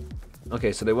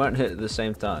 Okay, so they weren't hit at the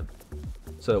same time.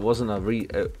 So it wasn't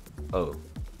a oh.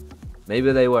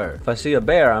 Maybe they were. If I see a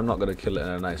bear, I'm not gonna kill it in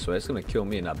a nice way. It's gonna kill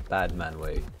me in a bad man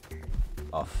way.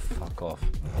 Oh, fuck off.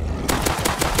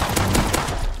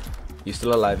 He's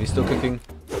still alive. He's still kicking.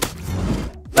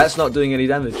 That's not doing any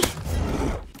damage.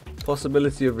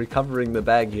 Possibility of recovering the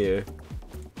bag here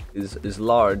is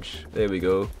large. There we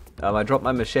go. I dropped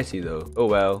my machete though. Oh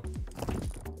well.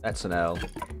 That's an L.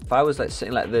 If I was like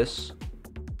sitting like this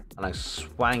and I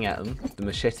swang at him, the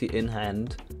machete in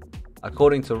hand,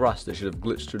 according to Rust, it should have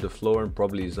glitched through the floor and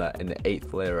probably is like in the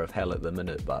 8th layer of hell at the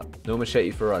minute, but no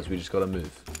machete for us, we just gotta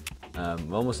move.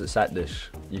 We're almost at Sat Dish.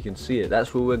 You can see it.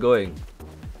 That's where we're going.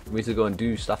 We need to go and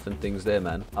do stuff and things there,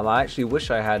 man. I actually wish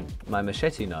I had my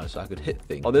machete now so I could hit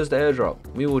things. Oh, there's the airdrop.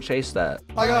 We will chase that.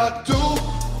 I got 2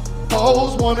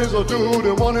 hoes, one is a dude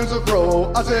and one is a bro.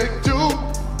 I take 2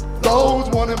 loads,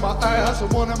 one in my ass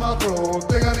and one in my throat.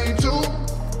 Think I need 2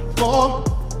 more.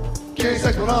 Can't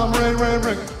sex when I'm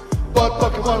ring. Butt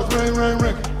fucking while it's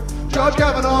ring. Judge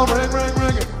Kavanaugh, ring.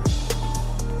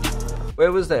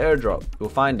 Where was the airdrop? We'll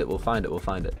find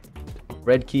it.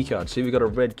 Red keycard. See, we got a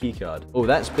red keycard. Oh,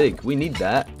 that's big. We need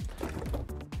that.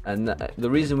 And the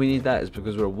reason we need that is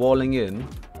because we're walling in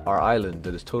our island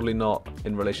that is totally not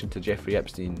in relation to Jeffrey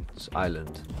Epstein's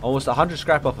island. Almost 100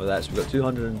 scrap off of that, so we've got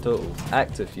 200 in total.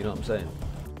 Active, you know what I'm saying?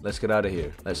 Let's get out of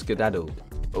here. Let's skedaddle.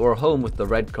 We're home with the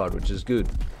red card, which is good.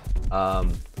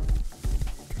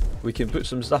 We can put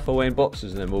some stuff away in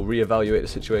boxes and then we'll reevaluate the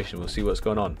situation. We'll see what's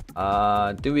going on.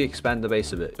 Do we expand the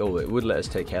base a bit? Oh, it would let us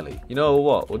take heli. You know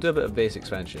what? We'll do a bit of base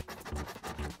expansion.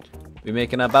 We're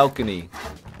making a balcony.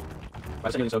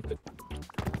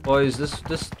 Boys, this,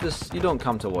 you don't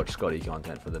come to watch scottE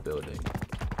content for the building.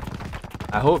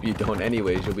 I hope you don't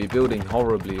anyways. You'll be building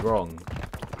horribly wrong.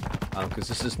 Because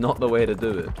this is not the way to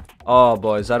do it. Oh,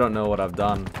 boys, I don't know what I've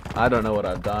done. I don't know what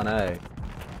I've done, eh?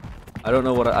 I don't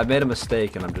know what I made a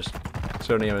mistake and I'm just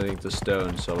turning everything to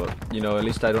stone, so you know, at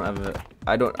least I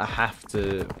don't have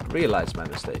to realize my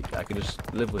mistake. I can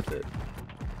just live with it.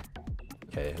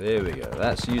 Okay, there we go.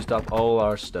 That's used up all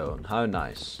our stone. How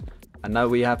nice. And now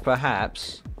we have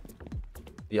perhaps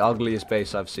the ugliest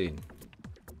base I've seen.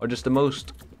 Or just the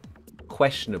most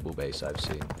questionable base I've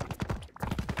seen.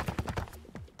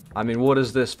 I mean, what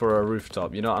is this for a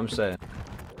rooftop? You know what I'm saying?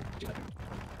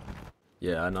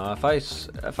 Yeah, I know.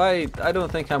 I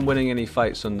don't think I'm winning any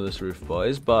fights under this roof,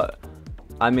 boys. But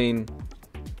I mean,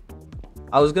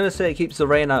 I was gonna say it keeps the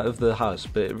rain out of the house,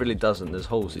 but it really doesn't. There's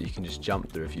holes that you can just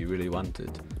jump through if you really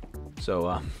wanted.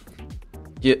 So,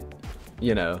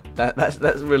 you know,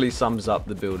 that really sums up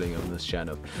the building of this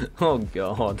channel. Oh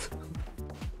God.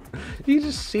 You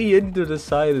just see into the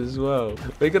side as well.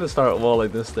 We're gonna start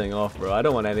walling this thing off, bro. I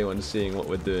don't want anyone seeing what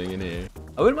we're doing in here.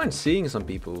 I wouldn't mind seeing some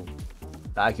people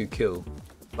that I could kill,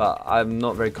 but I'm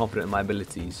not very confident in my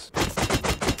abilities.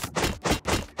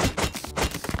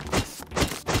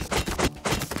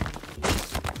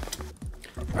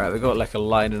 Alright, we got like a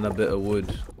line and a bit of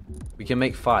wood. We can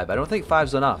make 5. I don't think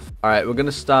 5's enough. Alright, we're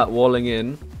gonna start walling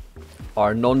in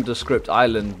our nondescript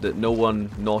island that no one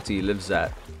naughty lives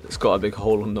at. It's got a big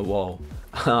hole in the wall.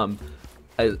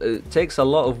 It takes a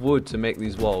lot of wood to make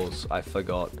these walls, I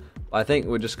forgot. I think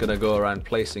we're just going to go around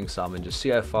placing some and just see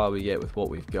how far we get with what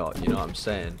we've got, you know what I'm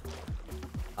saying?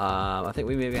 I think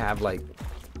we maybe have like,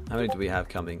 how many do we have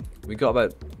coming? We got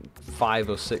about 5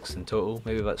 or 6 in total,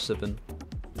 maybe about 7.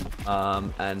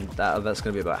 And that's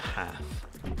going to be about half.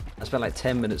 I spent like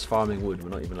 10 minutes farming wood, we're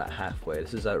not even like halfway.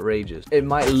 This is outrageous. It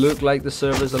might look like the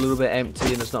server's a little bit empty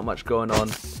and there's not much going on,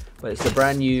 but it's the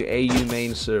brand new AU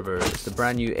main server. It's the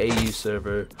brand new AU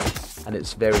server, and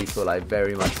it's very full, I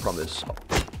very much promise.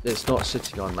 It's not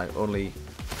sitting on like only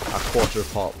a quarter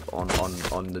pop on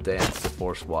the day after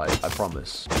Force Wide, I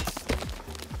promise.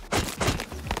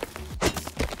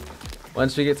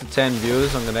 Once we get to 10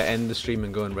 viewers, I'm going to end the stream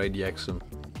and go and raid Yexum.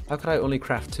 How could I only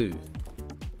craft 2?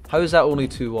 How is that only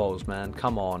 2 walls, man?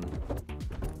 Come on.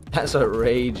 That's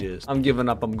outrageous. I'm giving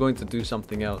up. I'm going to do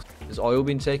something else. Has oil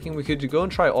been taken? We could go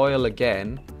and try oil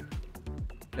again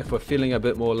if we're feeling a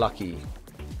bit more lucky.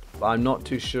 But I'm not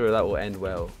too sure that will end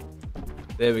well.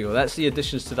 There we go. That's the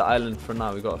additions to the island for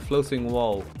now. We've got a floating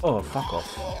wall. Oh, fuck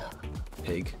off.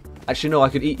 Pig. Actually, no, I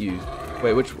could eat you.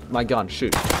 Wait, which... My gun.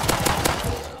 Shoot.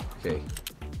 Okay.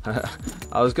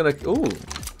 I was gonna... Ooh.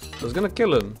 I was gonna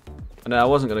kill him. And then I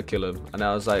wasn't gonna kill him. And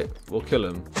I was like, we'll kill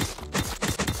him.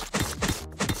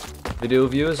 Video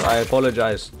viewers, I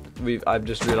apologize. I've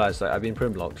just realized that I've been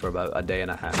prim blocked for about a day and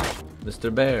a half.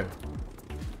 Mr. Bear.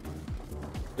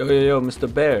 Yo,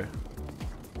 Mr. Bear.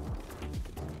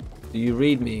 Do you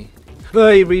read me? Oh,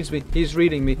 he reads me. He's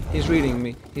reading me. He's reading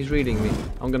me. He's reading me.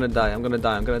 I'm gonna die. I'm gonna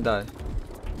die. I'm gonna die.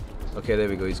 Okay, there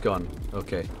we go. He's gone.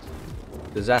 Okay.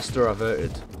 Disaster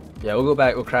averted. Yeah, we'll go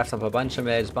back. We'll craft up a bunch of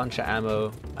meds, bunch of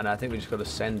ammo, and I think we just gotta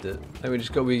send it. I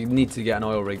think we need to get an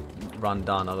oil rig run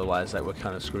done. Otherwise, like we're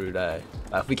kind of screwed.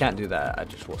 If we can't do that,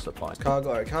 what's the point? Cargo.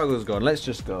 Alright, cargo's gone. Let's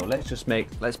just go.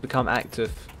 Let's become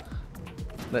active.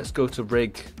 Let's go to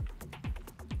rig.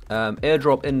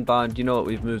 Airdrop inbound. You know what?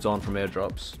 We've moved on from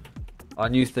airdrops. Our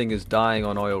new thing is dying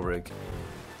on oil rig.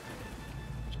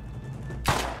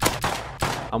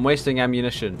 I'm wasting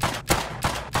ammunition.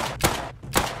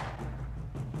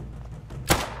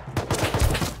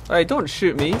 Alright, don't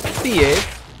shoot me.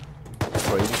 Behave.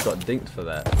 Bro, you just got dinked for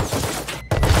that.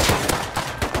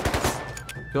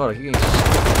 God, I'm getting...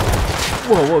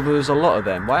 Whoa, there's a lot of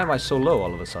them. Why am I so low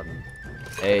all of a sudden?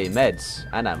 Hey, meds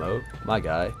and ammo. My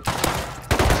guy.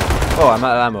 Oh, I'm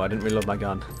out of ammo. I didn't reload my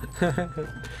gun.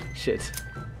 Shit.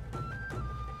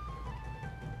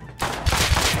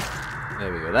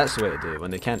 There we go. That's the way to do it.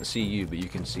 When they can't see you, but you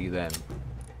can see them.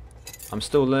 I'm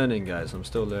still learning, guys. I'm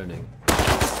still learning.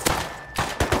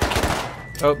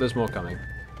 Oh, there's more coming.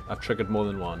 I've triggered more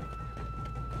than one.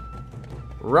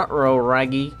 Ruh-roh,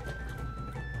 Raggy.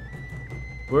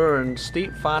 We're in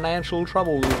steep financial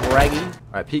trouble, Raggy.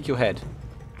 Alright, peek your head.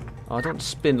 Oh, don't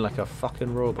spin like a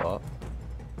fucking robot.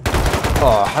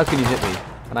 Oh, how can you hit me?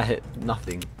 And I hit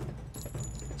nothing.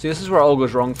 See, this is where it all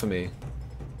goes wrong for me.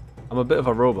 I'm a bit of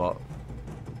a robot.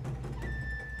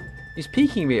 He's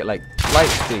peeking me at like light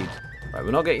speed. Right,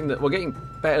 we're getting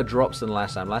better drops than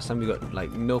last time. Last time we got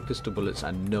like no pistol bullets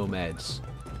and no meds.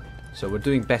 So we're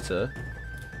doing better.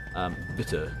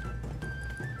 Bitter.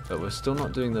 But we're still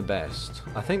not doing the best.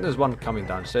 I think there's one coming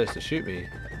downstairs to shoot me.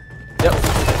 Yep.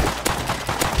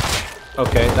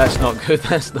 Okay, that's not good.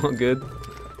 That's not good.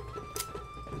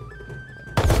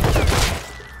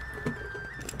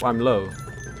 Well, I'm low.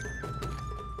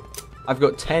 I've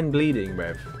got 10 bleeding,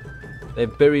 Rev.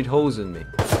 They've buried holes in me.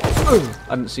 Oh,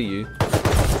 I didn't see you.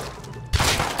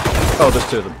 Oh, there's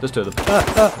two of them. There's two of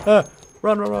them.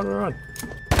 Run, run, run, run, run.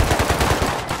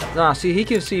 Nah, see, he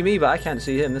can see me, but I can't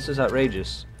see him. This is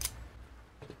outrageous.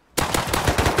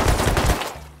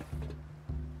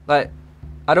 Like,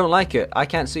 I don't like it. I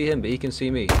can't see him, but he can see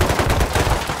me.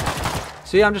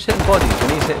 See, I'm just hitting bodies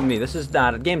and he's hitting me. This is...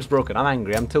 Nah, the game's broken. I'm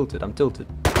angry. I'm tilted. I'm tilted.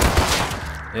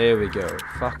 There we go.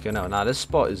 Fucking hell. Nah, this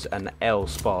spot is an L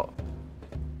spot.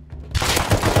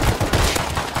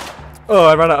 Oh,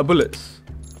 I ran out of bullets.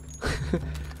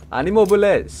 I need more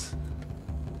bullets.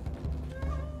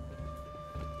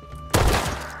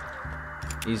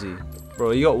 Easy.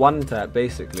 Bro, you got one tap,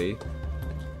 basically.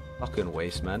 Fucking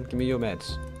waste, man. Give me your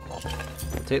meds.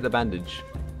 Take the bandage.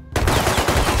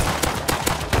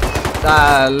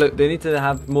 Ah, look, they need to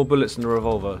have more bullets in the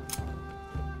revolver.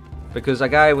 Because a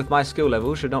guy with my skill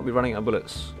level should not be running out of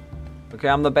bullets. Okay,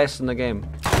 I'm the best in the game.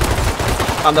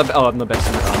 I'm the best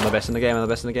in the game. I'm the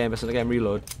best in the game. Best in the game.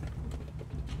 Reload.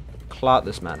 Clout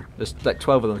this man. There's like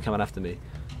 12 of them coming after me.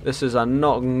 This is a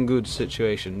not good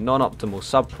situation. Non-optimal.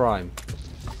 Sub-prime.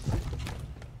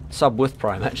 Sub with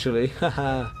prime, actually.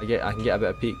 I can get a bit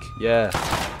of peek. Yeah.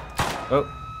 Oh.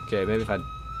 Okay. Maybe if I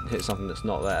hit something that's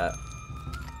not there.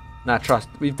 Nah, trust.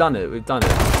 We've done it. We've done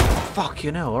it. Fuck,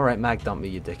 you know. All right, mag dump me,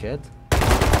 you dickhead.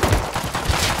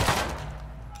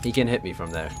 He can hit me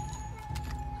from there.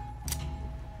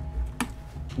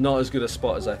 Not as good a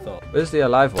spot as I thought. Where's the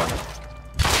alive one?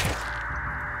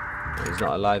 He's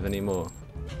not alive anymore.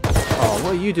 Oh,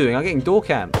 what are you doing? I'm getting door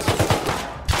camped.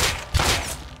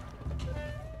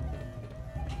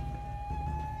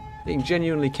 Getting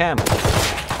genuinely camped.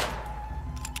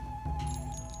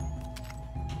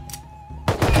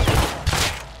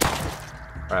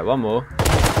 Alright, one more.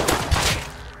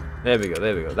 There we go,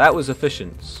 there we go. That was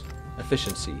efficiency.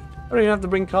 I don't even have to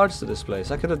bring cards to this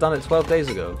place. I could have done it 12 days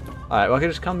ago. Alright, well I could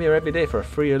just come here every day for a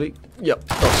free elite. Yep,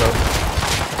 thought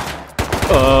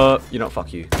so. You know,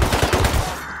 fuck you.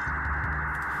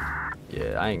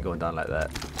 Yeah, I ain't going down like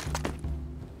that.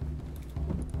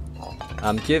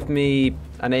 Give me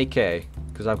an AK,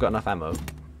 because I've got enough ammo.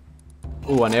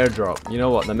 Ooh, an airdrop. You know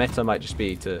what, the meta might just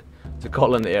be to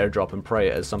call in the airdrop and pray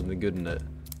it has something good in it.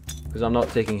 Because I'm not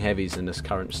taking heavies in this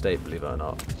current state, believe it or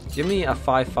not. Give me a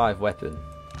 5.5 weapon.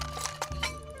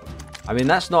 I mean,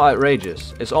 that's not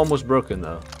outrageous. It's almost broken,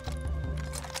 though.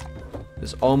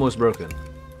 It's almost broken.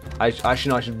 Actually,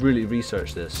 no, I should really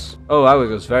research this. Oh, I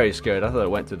was very scared. I thought it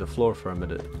went to the floor for a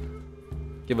minute.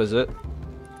 Give us it.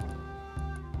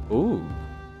 Ooh.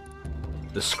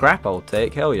 The scrap I'll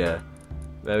take. Hell yeah.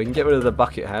 Well, we can get rid of the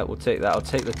bucket hat. We'll take that. I'll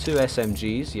take the 2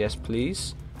 SMGs. Yes,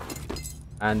 please.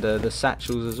 And the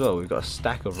satchels as well. We've got a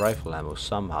stack of rifle ammo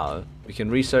somehow. We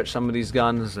can research some of these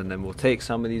guns and then we'll take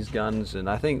some of these guns and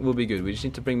I think we'll be good. We just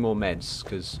need to bring more meds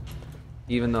because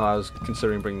even though I was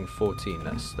considering bringing 14,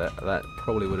 that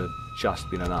probably would have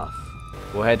just been enough.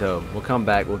 We'll head home. We'll come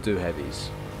back. We'll do heavies.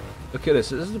 Look at this.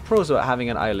 This is the pros about having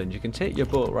an island. You can take your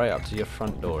boat right up to your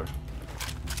front door.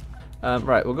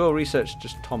 Right, we'll go research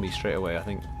just Tommy straight away. I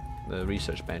think the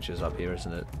research bench is up here,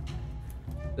 isn't it?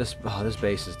 This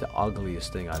base is the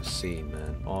ugliest thing I've seen,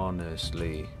 man.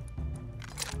 Honestly.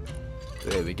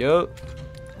 There we go.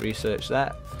 Research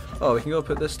that. Oh, we can go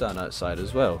put this down outside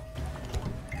as well.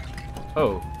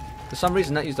 Oh, for some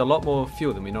reason that used a lot more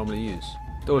fuel than we normally use.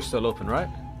 Door's still open, right?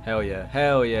 Hell yeah.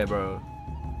 Hell yeah, bro.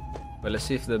 Well, let's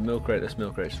see if the milk crate, this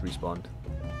milk crate's respawned.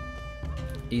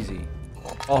 Easy.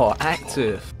 Oh,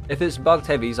 active. If it's bugged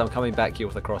heavies, I'm coming back here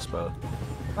with a crossbow.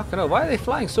 Fucking hell, why are they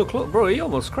flying so close? Bro, he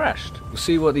almost crashed. We'll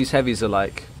see what these heavies are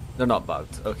like. They're not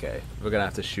bugged. Okay, we're gonna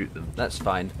have to shoot them. That's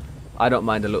fine. I don't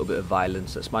mind a little bit of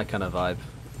violence. That's my kind of vibe.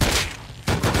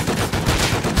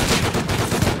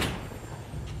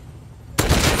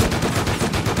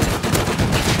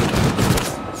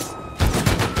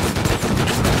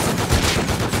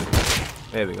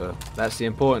 There we go. That's the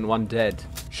important one dead.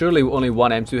 Surely only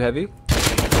one M2 heavy?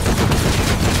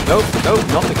 Nope, nope,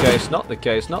 not the case, not the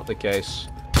case, not the case.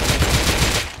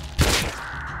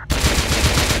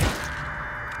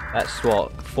 That's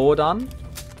what, 4 done?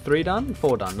 3 done?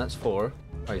 4 done, that's 4.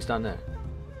 Oh, he's down there.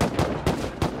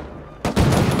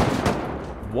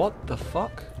 What the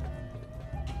fuck?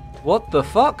 What the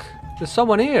fuck? There's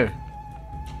someone here.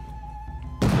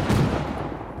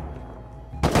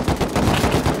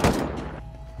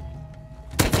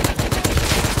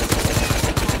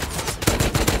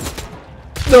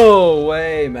 No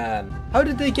way, man. How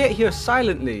did they get here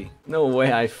silently? No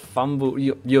way, I fumbled.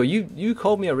 Yo, you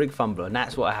called me a rig fumbler, and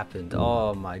that's what happened.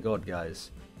 Oh my god,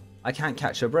 guys. I can't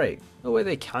catch a break. No way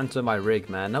they counter my rig,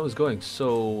 man. That was going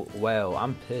so well.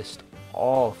 I'm pissed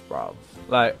off, bro.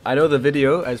 Like, I know the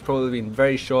video has probably been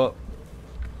very short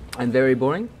and very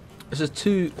boring. This is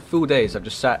 2 full days I've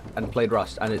just sat and played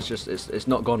Rust, and it's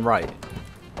not gone right.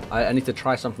 I need to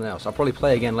try something else. I'll probably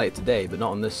play again later today, but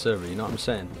not on this server, you know what I'm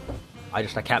saying? I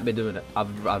can't be doing it.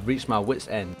 I've reached my wit's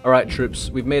end. Alright troops,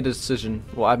 we've made a decision.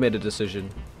 Well, I've made a decision.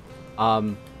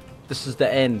 This is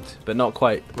the end, but not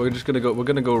quite. We're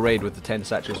gonna go raid with the 10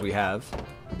 satchels we have.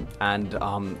 And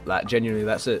like genuinely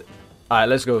that's it. Alright,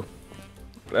 let's go.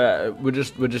 We're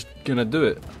just gonna do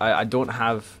it. I don't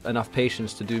have enough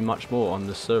patience to do much more on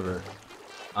this server.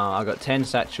 I got 10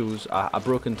 satchels, a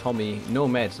broken Tommy, no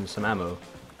meds and some ammo.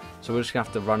 So we're just gonna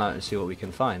have to run out and see what we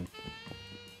can find.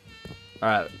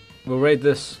 Alright. We'll raid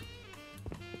this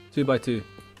 2 by 2.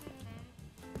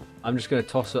 I'm just gonna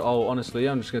toss it all. Honestly,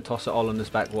 I'm just gonna toss it all on this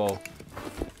back wall.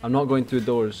 I'm not going through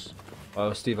doors.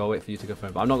 Oh, Steve, I'll wait for you to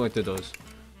confirm. But I'm not going through doors.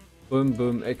 Boom,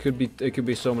 boom. It could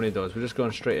be so many doors. We're just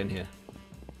going straight in here.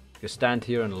 You stand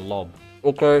here and lob.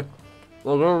 Okay.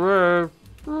 Let's go raid.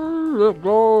 Let's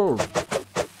go.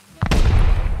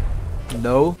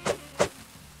 No.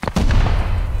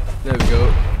 There we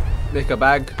go. Make a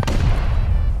bag.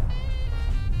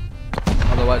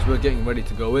 Otherwise we're getting ready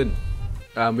to go in.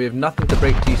 We have nothing to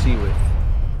break TC with.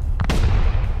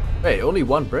 Wait, only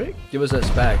 1 break? Give us this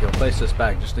bag. I'll place this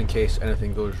bag just in case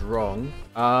anything goes wrong.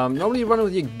 Normally you run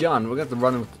with your gun. We're going to have to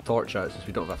run with the torch out since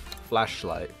we don't have a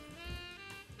flashlight.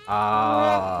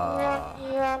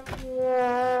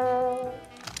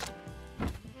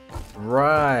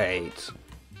 Right.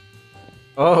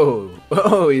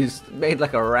 Oh, he's made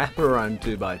like a wraparound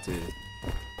 2 by 2.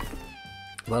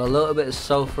 Well, a little bit of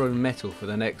sulfur and metal for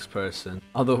the next person.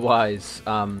 Otherwise,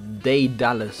 Day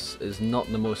Dallas is not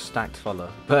the most stacked fella.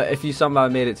 But if you somehow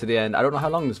made it to the end, I don't know how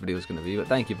long this video is going to be, but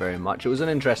thank you very much. It was an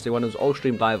interesting one. It was all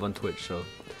streamed live on Twitch, so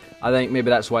I think maybe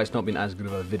that's why it's not been as good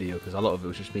of a video, because a lot of it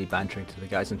was just me bantering to the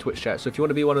guys in Twitch chat. So if you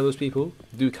want to be one of those people,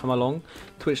 do come along.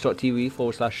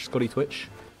 Twitch.tv/scottE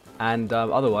And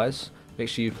otherwise, make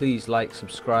sure you please like,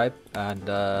 subscribe, and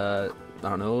I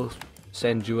don't know,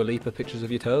 send Dua Lipa pictures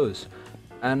of your toes.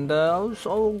 And I'm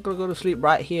gonna go to sleep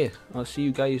right here. I'll see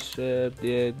you guys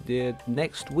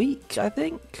next week, I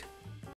think.